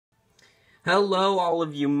Hello all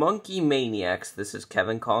of you monkey maniacs, this is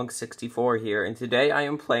Kevin Kong64 here, and today I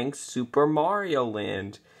am playing Super Mario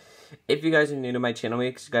Land. If you guys are new to my channel,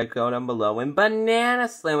 make sure you guys go down below and banana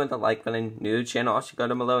slam with the like button. New to the channel, also go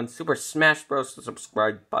down below and Super Smash Bros. The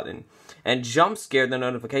subscribe button. And jump scare the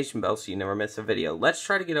notification bell so you never miss a video. Let's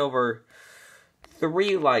try to get over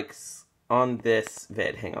 3 likes on this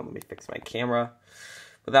vid. Hang on, let me fix my camera.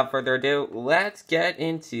 Without further ado, let's get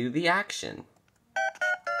into the action.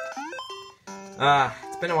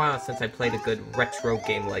 It's been a while since I played a good retro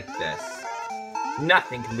game like this.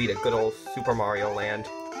 Nothing can beat a good old Super Mario Land.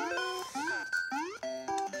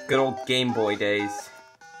 Good old Game Boy days.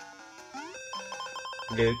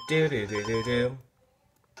 Do do do do do do.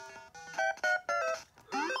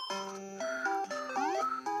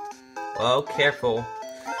 Oh, careful.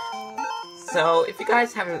 So, if you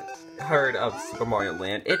guys haven't heard of Super Mario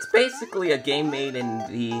Land, it's basically a game made in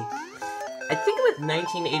the... I think it was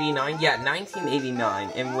 1989, yeah, 1989,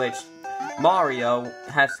 in which Mario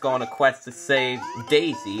has to go on a quest to save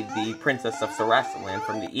Daisy, the princess of Sarasaland,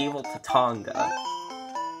 from the evil Tatanga.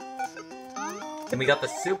 And we got the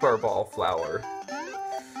Super Ball Flower.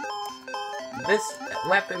 This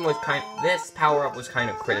power-up was kind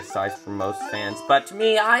of criticized for most fans, but to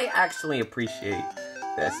me, I actually appreciate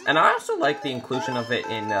this. And I also like the inclusion of it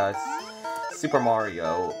in Super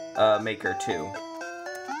Mario Maker 2.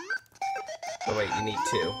 Oh wait, you need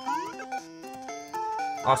 2.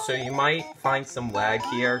 Also, you might find some lag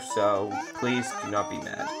here, so please do not be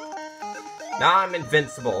mad. Now I'm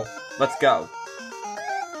invincible. Let's go.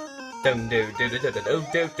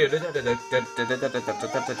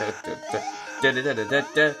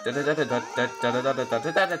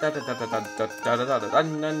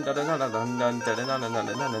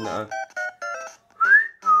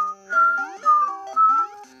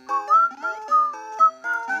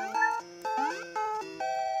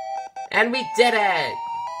 And we did it!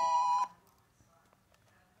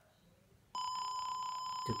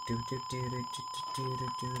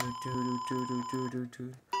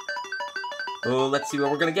 Oh, let's see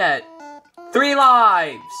what we're gonna get. 3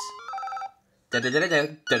 lives!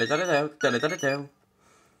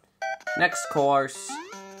 Next course.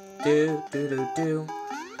 We're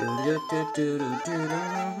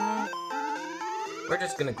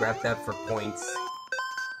just gonna grab that for points.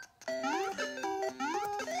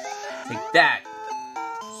 Take that,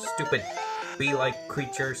 stupid bee-like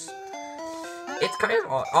creatures. It's kind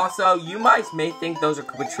of also, you guys may think those are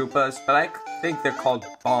Koopa Troopas, but I think they're called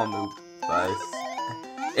Bombas.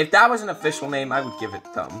 If that was an official name, I would give it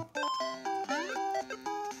them.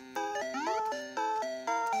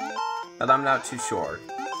 But I'm not too sure.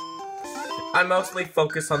 I mostly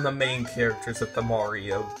focus on the main characters of the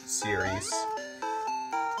Mario series.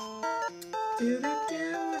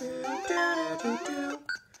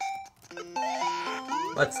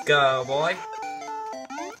 Let's go, boy.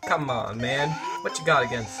 Come on, man. What you got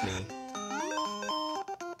against me?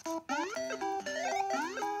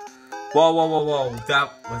 Whoa, whoa, whoa, whoa.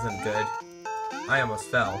 That wasn't good. I almost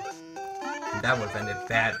fell. And that would have ended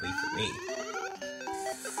badly for me.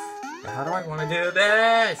 Now, how do I want to do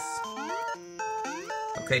this?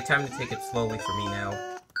 Okay, time to take it slowly for me now.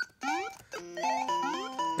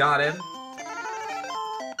 Got him.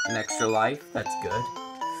 An extra life. That's good.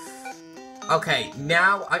 Okay,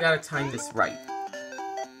 now I gotta time this right.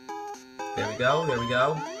 There we go, there we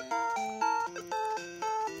go.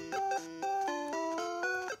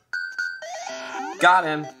 Got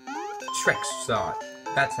him! Trick shot.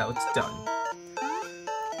 That's how it's done.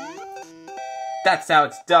 That's how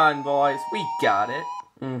it's done, boys. We got it.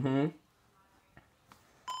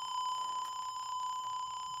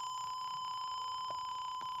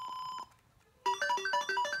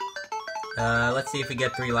 Let's see if we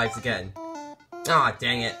get 3 lives again. Aw,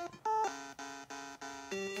 dang it.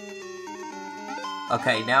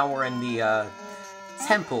 Okay, now we're in the,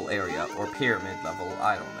 temple area, or pyramid level,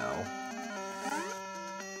 I don't know.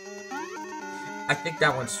 I think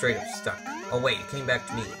that one's straight up stuck. Oh wait, it came back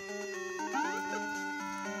to me.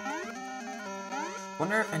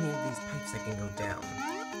 Wonder if any of these pipes I can go down.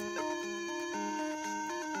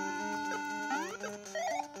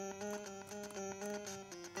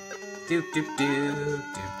 Do do do do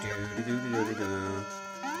do do do do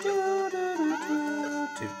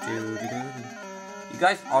do. You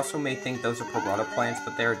guys also may think those are piranha plants,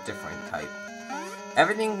 but they're a different type.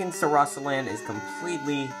 Everything in Sarasaland is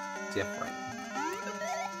completely different.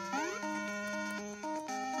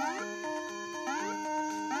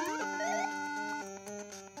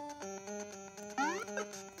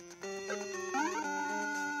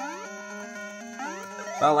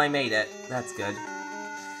 Well, I made it. That's good.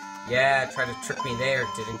 Yeah, tried to trick me there,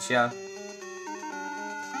 didn't ya?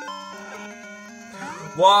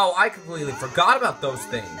 Whoa, I completely forgot about those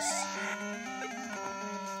things.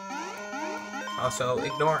 Also,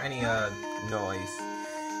 ignore any, noise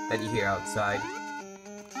that you hear outside.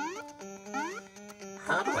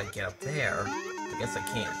 How do I get up there? I guess I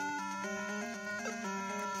can't.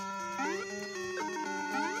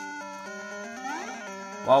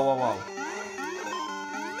 Whoa, whoa, whoa.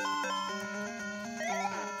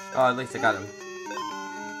 Oh, at least I got him.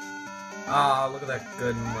 Oh, look at that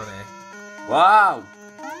good money. Wow!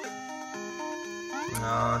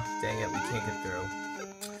 Aw, dang it, we can't get through.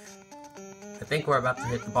 I think we're about to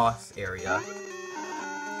hit the boss area.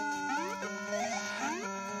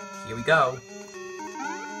 Here we go.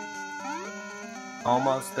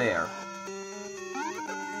 Almost there.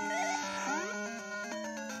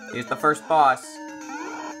 Here's the first boss.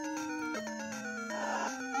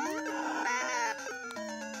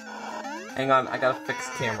 Hang on, I gotta fix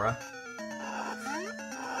camera.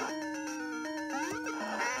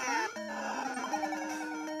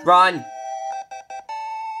 Run!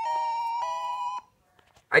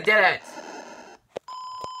 I did it!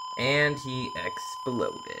 And he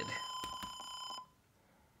exploded.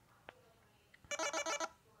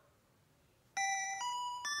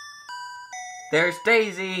 There's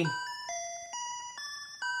Daisy!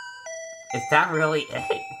 Is that really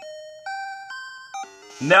it?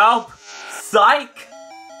 Nope! Psych!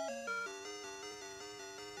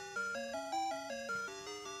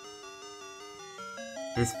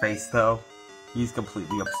 His face, though. He's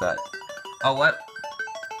completely upset. Oh, what?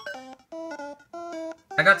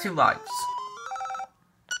 I got 2 lives.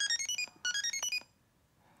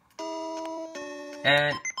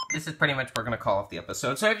 And this is pretty much where we're gonna call off the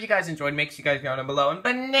episode. So if you guys enjoyed, make sure you guys go down below and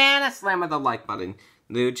banana slam with the like button.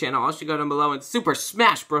 The channel also go down below and super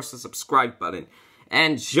smash bros the subscribe button.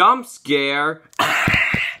 And jump scare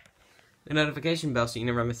the notification bell so you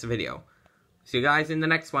never miss a video. See you guys in the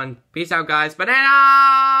next one. Peace out, guys.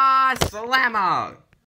 Banana slammer!